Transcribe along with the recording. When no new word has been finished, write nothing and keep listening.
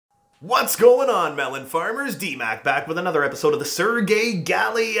What's going on, melon farmers? D-Mac back with another episode of the Sergei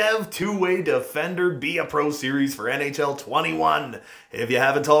Galiev two-way defender Be a Pro series for NHL 21. If you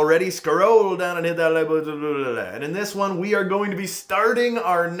haven't already, scroll down and hit that like button. And in this one, we are going to be starting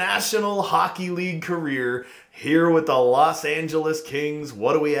our National Hockey League career here with the Los Angeles Kings.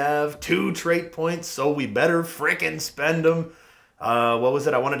 What do we have? 2 trait points, so we better frickin' spend them. What was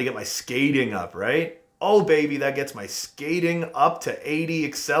it? I wanted to get my skating up, right? Oh, baby, that gets my skating up to 80.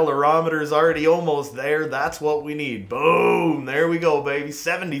 Accelerometer's already almost there. That's what we need. Boom. There we go, baby.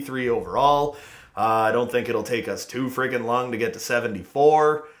 73 overall. I don't think it'll take us too freaking long to get to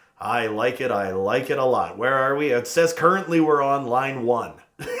 74. I like it. I like it a lot. Where are we? It says currently we're on line 1.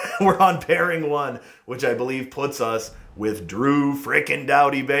 We're on pairing 1, which I believe puts us with Drew freaking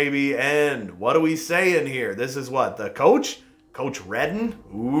Doughty, baby. And what are we saying here? This is what? The coach? Coach Redden?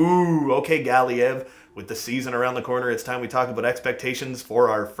 Ooh, okay, Galiev. With the season around the corner, it's time we talk about expectations for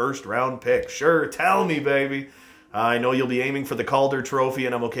our first round pick. Sure, tell me, baby. I know you'll be aiming for the Calder Trophy,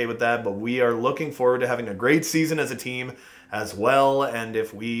 and I'm okay with that, but we are looking forward to having a great season as a team as well, and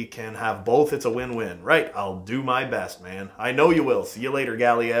if we can have both, it's a win-win. Right, I'll do my best, man. I know you will. See you later,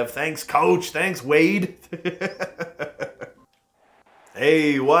 Galiev. Thanks, Coach. Thanks, Wade.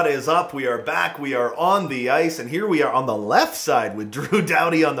 Hey, what is up? We are back. We are on the ice, and here we are on the left side with Drew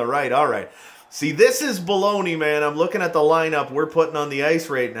Doughty on the right. All right. See, this is baloney, man. I'm looking at the lineup we're putting on the ice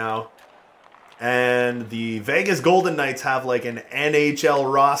right now. And the Vegas Golden Knights have like an NHL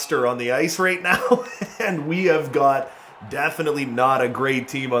roster on the ice right now. And we have got definitely not a great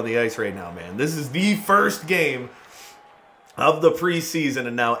team on the ice right now, man. This is the first game of the preseason,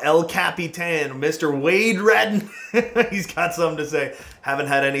 and now El Capitan, Mr. Wade Redden, he's got something to say. Haven't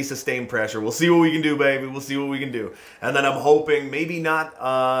had any sustained pressure. We'll see what we can do, baby. We'll see what we can do. And then I'm hoping, maybe not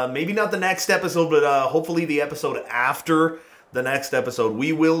the next episode, but hopefully the episode after the next episode,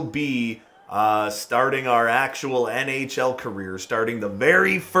 we will be starting our actual NHL career, starting the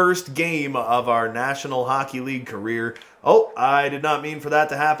very first game of our National Hockey League career. Oh, I did not mean for that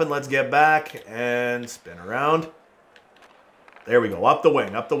to happen. Let's get back and spin around. There we go. Up the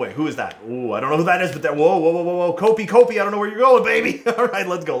wing. Up the wing. Who is that? Ooh, I don't know who that is, but that. Whoa, whoa, whoa, whoa, whoa. Kopi, I don't know where you're going, baby. All right,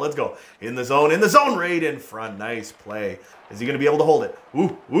 let's go. Let's go. In the zone, right in front. Nice play. Is he going to be able to hold it?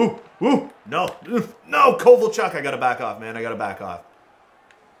 Ooh, ooh, ooh. No. No, Kovalchuk. I got to back off, man. I got to back off.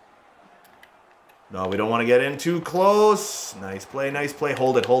 No, we don't want to get in too close. Nice play. Nice play.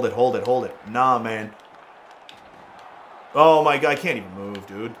 Hold it, hold it, hold it, hold it. Nah, man. Oh, my God. I can't even move,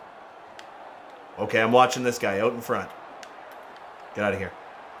 dude. Okay, I'm watching this guy out in front. Get out of here.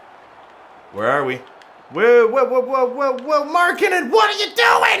 Where are we? Whoa, Markinen, what are you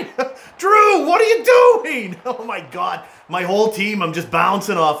doing? Drew, what are you doing? Oh my God. My whole team, I'm just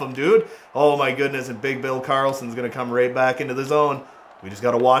bouncing off them, dude. Oh my goodness, and Big Bill Carlson's going to come right back into the zone. We just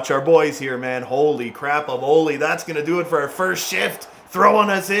got to watch our boys here, man. Holy crap, Amoli. That's going to do it for our first shift. Throwing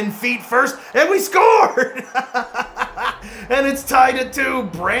us in feet first, and we scored! And it's tied at 2.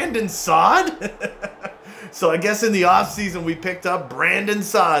 Brandon Saad? So I guess in the offseason we picked up Brandon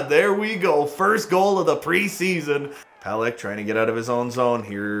Saad. There we go. First goal of the preseason. Pelech trying to get out of his own zone.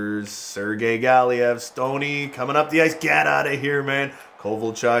 Here's Sergei Galiev. Stoney coming up the ice. Get out of here, man.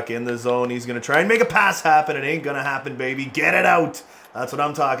 Kovalchuk in the zone. He's going to try and make a pass happen. It ain't going to happen, baby. Get it out. That's what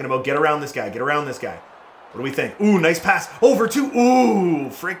I'm talking about. Get around this guy. Get around this guy. What do we think? Ooh, nice pass. Over to, ooh,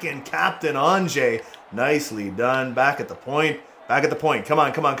 freaking Captain Anjay. Nicely done. Back at the point. Back at the point. Come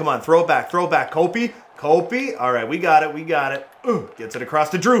on, come on, come on. Throw it back. Throw it back. Kopi. Kopi. All right, we got it. We got it. Ooh, gets it across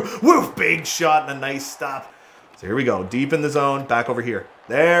to Drew. Woof. Big shot and a nice stop. So here we go. Deep in the zone. Back over here.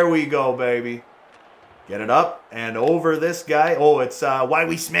 There we go, baby. Get it up and over this guy. Oh, it's Why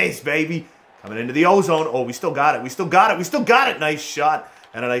We Smith, baby. Coming into the ozone. Oh, we still got it. We still got it. We still got it. Nice shot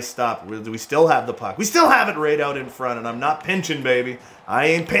and a nice stop. We still have the puck. We still have it right out in front, and I'm not pinching, baby. I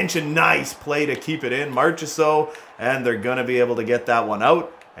ain't pinching. Nice play to keep it in. Marchessault, and they're going to be able to get that one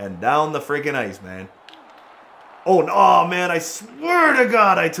out and down the freaking ice, man. Oh, no, man, I swear to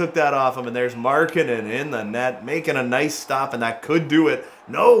God I took that off him, and there's Markinen in the net, making a nice stop, and that could do it.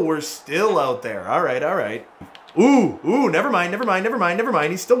 No, we're still out there. All right, all right. Ooh, never mind, never mind, never mind, never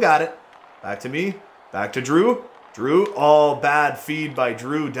mind. He's still got it. Back to me. Back to Drew. Drew, oh, bad feed by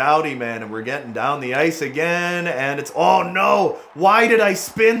Drew Doughty, man, and we're getting down the ice again, and it's, oh, no. Why did I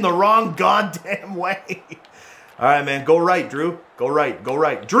spin the wrong goddamn way? All right, man, go right, Drew. Go right, go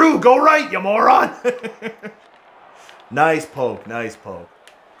right. Drew, go right, you moron. Nice poke, nice poke.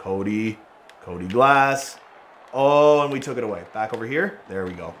 Cody Glass. Oh, and we took it away. Back over here. There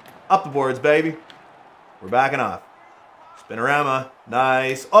we go. Up the boards, baby. We're backing off. Spinorama.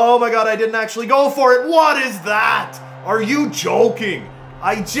 Nice. Oh my God, I didn't actually go for it. What is that? Are you joking?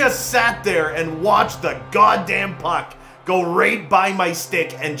 I just sat there and watched the goddamn puck go right by my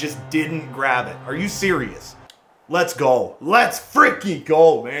stick and just didn't grab it. Are you serious? Let's go. Let's freaking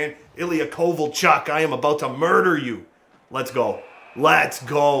go, man. Ilya Kovalchuk, I am about to murder you. Let's go. Let's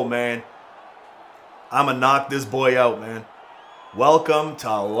go, man. I'm gonna knock this boy out, man. Welcome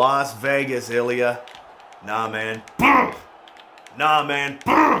to Las Vegas, Ilya. Nah, man. Nah, man.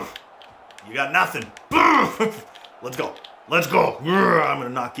 You got nothing. Let's go. Let's go. I'm gonna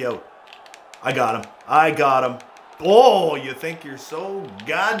knock you out. I got him. I got him. Oh, you think you're so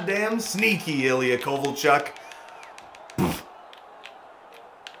goddamn sneaky, Ilya Kovalchuk.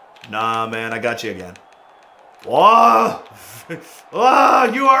 Nah, man, I got you again. Whoa!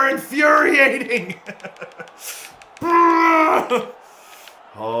 Oh, you are infuriating!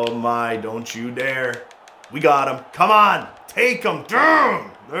 Oh my, don't you dare. We got him. Come on, take him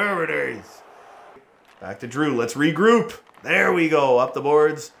down. There it is. Back to Drew, let's regroup. There we go, up the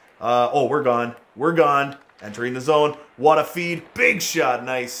boards. Oh, we're gone. We're gone. Entering the zone. What a feed. Big shot.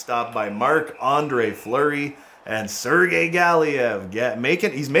 Nice stop by Marc-Andre Fleury. And Sergei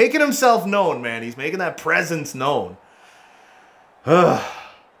Galiev. He's making himself known, man. He's making that presence known. What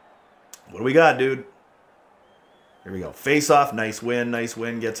do we got, dude? Here we go. Face off. Nice win. Nice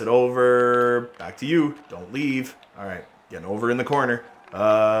win. Gets it over. Back to you. Don't leave. All right. Getting over in the corner.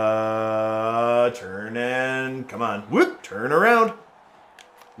 Turn in. Come on. Whoop. Turn around.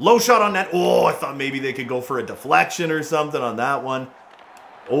 Low shot on net. Oh, I thought maybe they could go for a deflection or something on that one.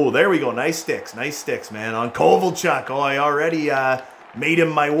 Oh, there we go. Nice sticks. Nice sticks, man. On Kovalchuk. Oh, I already made him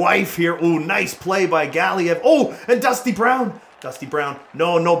my wife here. Oh, nice play by Galiev. Oh, and Dusty Brown. Dusty Brown.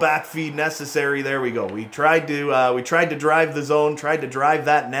 No back feed necessary. There we go. We tried to drive the zone. Tried to drive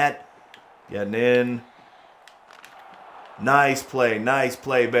that net. Getting in. Nice play,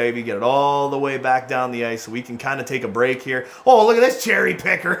 baby. Get it all the way back down the ice so we can kind of take a break here. Oh, look at this cherry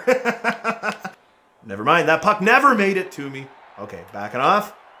picker. Never mind, that puck never made it to me. Okay, backing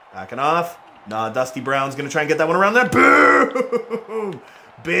off. Nah, Dusty Brown's going to try and get that one around there. Boom!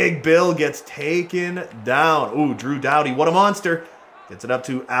 Big Bill gets taken down. Ooh, Drew Doughty, what a monster. Gets it up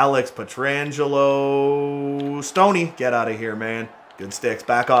to Alex Pietrangelo. Stoney, get out of here, man. Good sticks,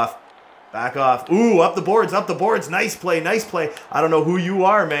 back off. Back off. Ooh, up the boards, up the boards. Nice play, nice play. I don't know who you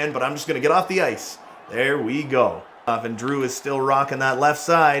are, man, but I'm just going to get off the ice. There we go. And Drew is still rocking that left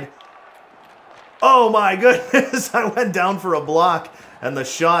side. Oh, my goodness. I went down for a block, and the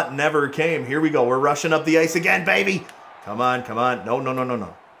shot never came. Here we go. We're rushing up the ice again, baby. Come on, come on. No.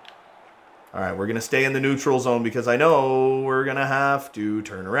 All right, we're going to stay in the neutral zone because I know we're going to have to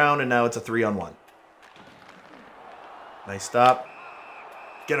turn around, and now it's a 3-on-1. Nice stop.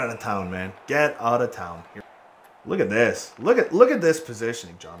 Get out of town, man. Get out of town. Here. Look at this. Look at this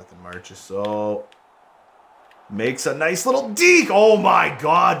positioning. Jonathan Marchessault makes a nice little deke. Oh my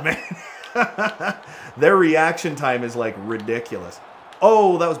God, man. Their reaction time is like ridiculous.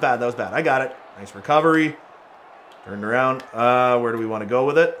 Oh, that was bad. That was bad. I got it. Nice recovery. Turned around. Where do we want to go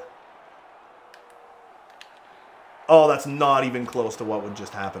with it? Oh, that's not even close to what would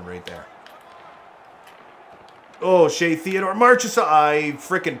just happen right there. Oh, Shea Theodore Marchessault. I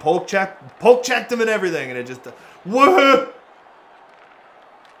freaking poke checked him and everything, and it just whoa.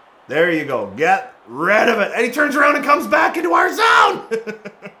 There you go. Get rid of it. And he turns around and comes back into our zone.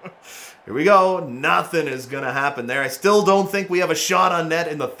 Here we go. Nothing is going to happen there. I still don't think we have a shot on net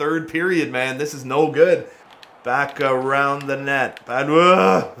in the third period, man. This is no good. Back around the net.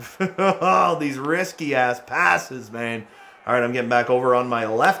 Oh, these risky-ass passes, man. All right, I'm getting back over on my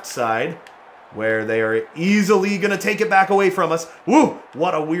left side, where they are easily going to take it back away from us. Woo!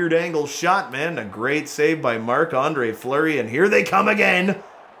 What a weird angle shot, man. A great save by Marc-Andre Fleury, and here they come again.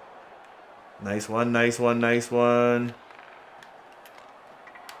 Nice one, nice one, nice one.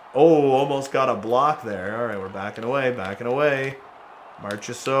 Oh, almost got a block there. All right, we're backing away, backing away.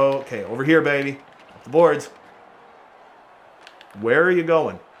 Marchessault. Okay, over here, baby. Up the boards. Where are you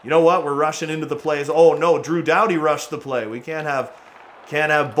going? You know what? We're rushing into the plays. Oh, no, Drew Doughty rushed the play. We can't have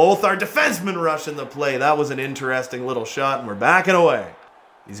both our defensemen rushing the play. That was an interesting little shot, and we're backing away.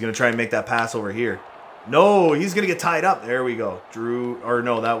 He's going to try and make that pass over here. No, he's going to get tied up. There we go. Drew, or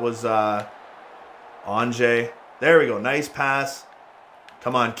no, that was Anže. There we go. Nice pass.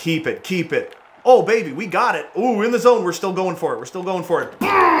 Come on, keep it, keep it. Oh, baby, we got it. Ooh, in the zone. We're still going for it. We're still going for it.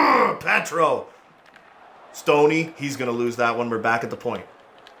 Petro. Stoney, he's going to lose that one. We're back at the point.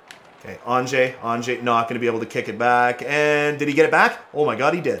 Okay, Anže not going to be able to kick it back. And did he get it back? Oh my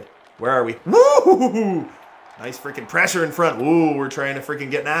God, he did. Where are we? Woo! Nice freaking pressure in front. Ooh, we're trying to freaking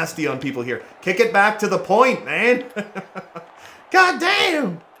get nasty on people here. Kick it back to the point, man. God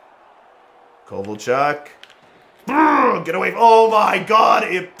damn. Kovalchuk. Get away. Oh my God.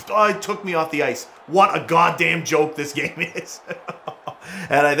 It took me off the ice. What a goddamn joke this game is.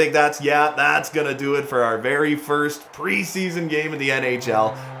 And I think that's going to do it for our very first preseason game in the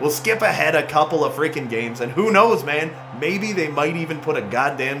NHL. We'll skip ahead a couple of freaking games, and who knows, man, maybe they might even put a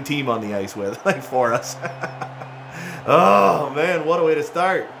goddamn team on the ice with, like, for us. Oh, man, what a way to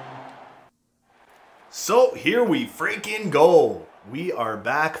start. So, here we freaking go. We are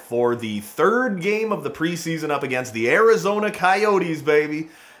back for the third game of the preseason up against the Arizona Coyotes, baby.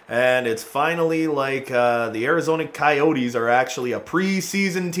 And it's finally like the Arizona Coyotes are actually a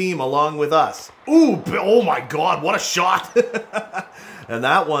preseason team along with us. Ooh, oh my God, what a shot. And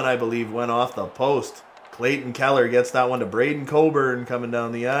that one, I believe, went off the post. Clayton Keller gets that one to Braden Coburn coming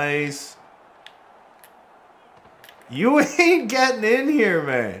down the ice. You ain't getting in here,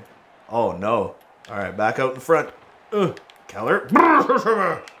 man. Oh, no. All right, back out in front. Keller.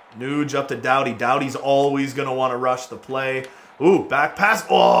 Nuge up to Doughty. Doughty's always going to want to rush the play. Ooh, back pass.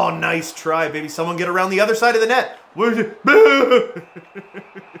 Oh, nice try, baby. Someone get around the other side of the net.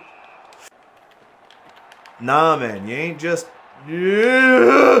 Nah, man. You ain't just...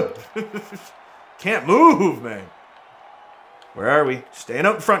 Can't move, man. Where are we? Staying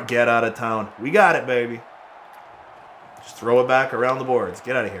up in front. Get out of town. We got it, baby. Just throw it back around the boards.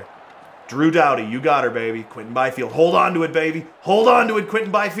 Get out of here. Drew Doughty, you got her, baby. Quentin Byfield. Hold on to it, baby. Hold on to it,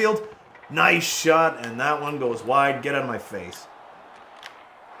 Quentin Byfield. Nice shot, and that one goes wide. Get out of my face.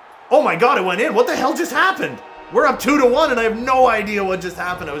 Oh my God, it went in. What the hell just happened? We're up 2-1, and I have no idea what just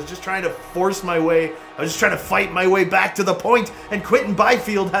happened. I was just trying to force my way. I was just trying to fight my way back to the point, and Quentin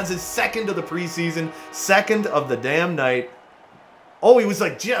Byfield has his second of the preseason, second of the damn night. Oh, he was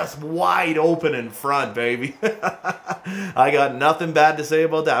like just wide open in front, baby. I got nothing bad to say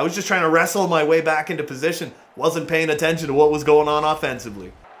about that. I was just trying to wrestle my way back into position. Wasn't paying attention to what was going on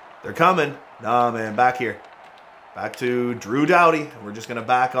offensively. They're coming. Nah, man, back here. Back to Drew Doughty. We're just going to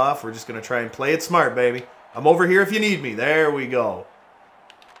back off. We're just going to try and play it smart, baby. I'm over here if you need me. There we go.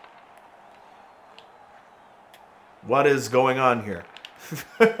 What is going on here?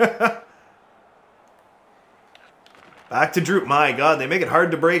 Back to Drew. My God, they make it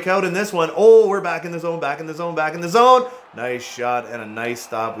hard to break out in this one. Oh, we're back in the zone, back in the zone, back in the zone. Nice shot and a nice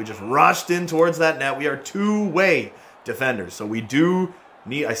stop. We just rushed in towards that net. We are two-way defenders, so we do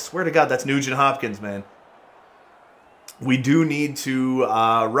need... I swear to God, that's Nugent Hopkins, man. We do need to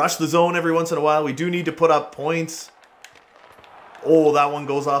rush the zone every once in a while. We do need to put up points. Oh, that one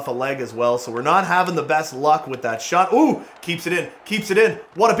goes off a leg as well. So we're not having the best luck with that shot. Ooh, keeps it in. Keeps it in.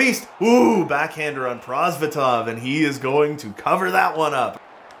 What a beast. Ooh, backhander on Prosvetov. And he is going to cover that one up.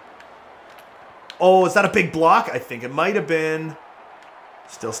 Oh, is that a big block? I think it might have been.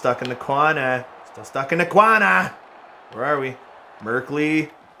 Still stuck in the corner. Still stuck in the corner. Where are we?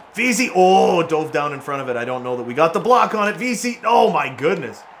 Merkley. VC. Oh, dove down in front of it. I don't know that we got the block on it. VC. Oh, my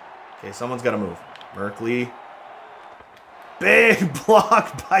goodness. Okay, someone's got to move. Merkley. Big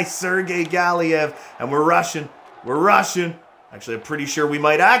block by Sergei Galiev. And we're rushing. We're rushing. Actually, I'm pretty sure we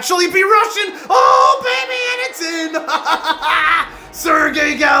might actually be rushing. Oh, baby, and it's in.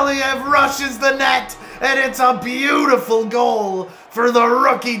 Sergei Galiev rushes the net. And it's a beautiful goal for the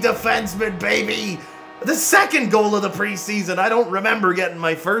rookie defenseman, baby. The second goal of the preseason. I don't remember getting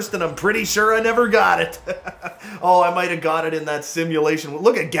my first, and I'm pretty sure I never got it. Oh, I might have got it in that simulation.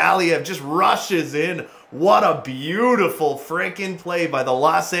 Look at Galiev, just rushes in. What a beautiful freaking play by the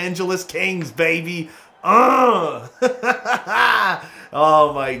Los Angeles Kings, baby. Oh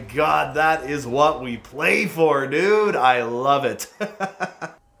my God, that is what we play for, dude. I love it.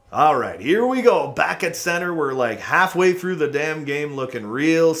 All right, here we go. Back at center. We're like halfway through the damn game, looking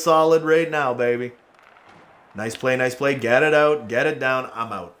real solid right now, baby. Nice play, nice play. Get it out, get it down.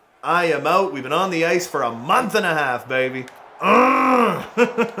 I'm out. I am out. We've been on the ice for a month and a half, baby.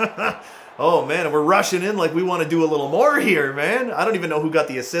 Oh, man, and we're rushing in like we want to do a little more here, man. I don't even know who got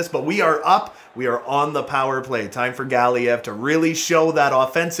the assist, but we are up. We are on the power play. Time for Galiev to really show that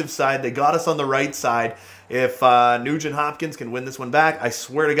offensive side. They got us on the right side. If Nugent Hopkins can win this one back, I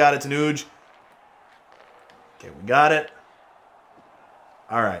swear to God it's Nuge. Okay, we got it.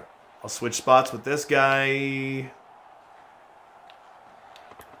 All right. I'll switch spots with this guy.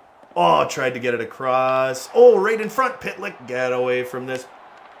 Oh, tried to get it across. Oh, right in front. Pitlick, get away from this.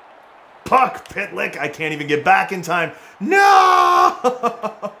 Puck, Pitlick. I can't even get back in time. No!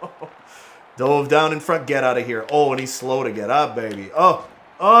 Dove down in front. Get out of here. Oh, and he's slow to get up, baby. Oh,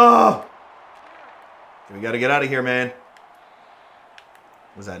 oh. We got to get out of here, man.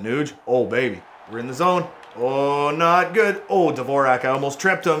 Was that Nuge? Oh, baby. We're in the zone. Oh, not good. Oh, Dvorak, I almost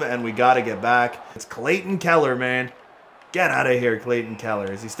tripped him, and we got to get back. It's Clayton Keller, man. Get out of here, Clayton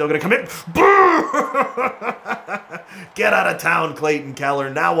Keller. Is he still going to come in? Get out of town, Clayton Keller.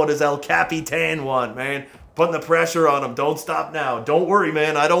 Now what does El Capitan want, man? Putting the pressure on him. Don't stop now. Don't worry,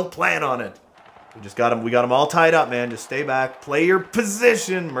 man. I don't plan on it. We just got him. We got him all tied up, man. Just stay back. Play your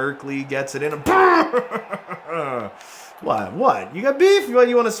position. Merkley gets it in. What? You got beef? You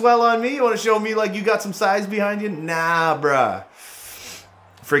want to swell on me? You want to show me like you got some size behind you? Nah, bruh.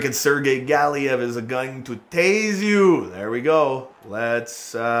 Freaking Sergei Galiev is going to tase you. There we go.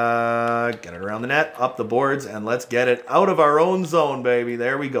 Let's get it around the net, up the boards, and let's get it out of our own zone, baby.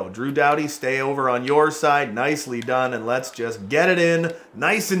 There we go. Drew Doughty, stay over on your side. Nicely done, and let's just get it in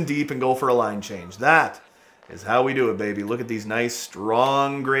nice and deep and go for a line change. That is how we do it, baby. Look at these nice,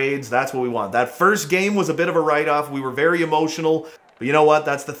 strong grades. That's what we want. That first game was a bit of a write-off. We were very emotional. But you know what?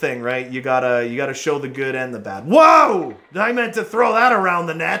 That's the thing, right? You gotta show the good and the bad. Whoa! I meant to throw that around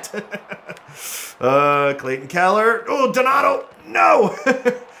the net. Clayton Keller. Oh, Donato. No!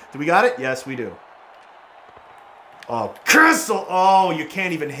 Do we got it? Yes, we do. Oh, Crystal. Oh, you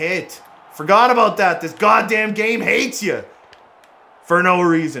can't even hit. Forgot about that. This goddamn game hates you. For no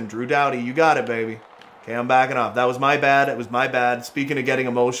reason. Drew Doughty, you got it, baby. Okay, I'm backing off. That was my bad. It was my bad. Speaking of getting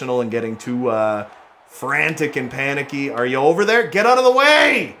emotional and getting too frantic and panicky. Are you over there? Get out of the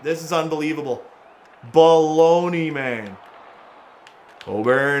way! This is unbelievable. Baloney, man.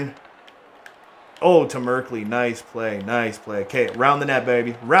 Coburn. Oh, to Merkley. Nice play. Nice play. Okay, round the net,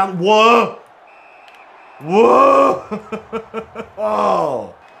 baby. Round. Whoa! Whoa!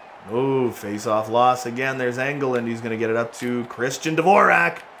 Oh! Oh, face-off loss again. There's Engelland. He's going to get it up to Christian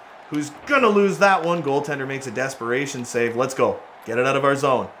Dvorak, who's going to lose that one. Goaltender makes a desperation save. Let's go. Get it out of our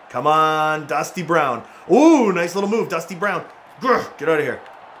zone. Come on, Dusty Brown. Ooh, nice little move, Dusty Brown. Grr, get out of here.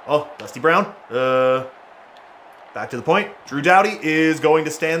 Oh, Dusty Brown. Back to the point. Drew Doughty is going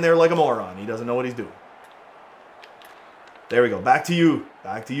to stand there like a moron. He doesn't know what he's doing. There we go. Back to you.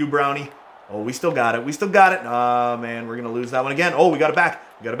 Back to you, Brownie. Oh, we still got it. We still got it. Oh, man, we're going to lose that one again. Oh, we got it back.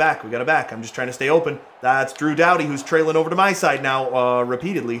 We got it back. We got it back. I'm just trying to stay open. That's Drew Doughty, who's trailing over to my side now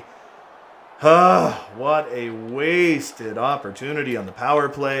repeatedly. What a wasted opportunity on the power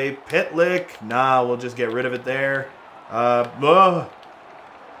play. Pitlick. Nah, we'll just get rid of it there. Dvorak.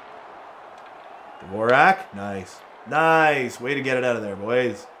 Nice. Nice. Way to get it out of there,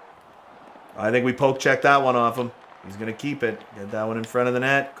 boys. I think we poke checked that one off him. He's going to keep it. Get that one in front of the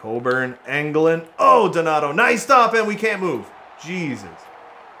net. Coburn. Engelland. Oh, Donato. Nice stop, and we can't move. Jesus.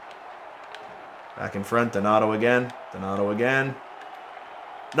 Back in front. Donato again. Donato again.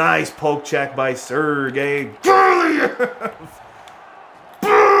 Nice poke check by Sergei Galiev.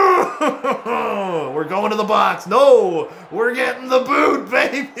 We're going to the box. No, we're getting the boot,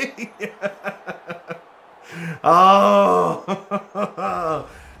 baby. Oh,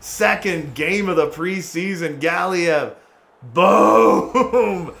 second game of the preseason. Galiev,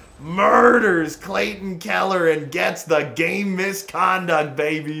 boom, murders Clayton Keller and gets the game misconduct,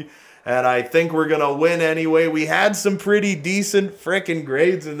 baby. And I think we're going to win anyway. We had some pretty decent frickin'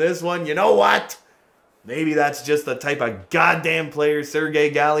 grades in this one. You know what? Maybe that's just the type of goddamn player Sergei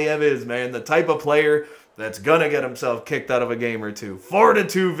Galiev is, man. The type of player that's going to get himself kicked out of a game or two.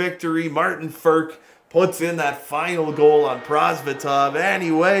 4-2 victory. Martin Ferk puts in that final goal on Prosvetov.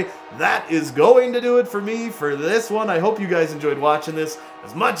 Anyway, that is going to do it for me for this one. I hope you guys enjoyed watching this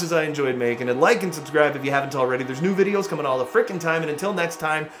as much as I enjoyed making it. Like and subscribe if you haven't already. There's new videos coming all the frickin' time. And until next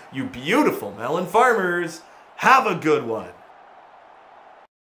time, you beautiful melon farmers, have a good one.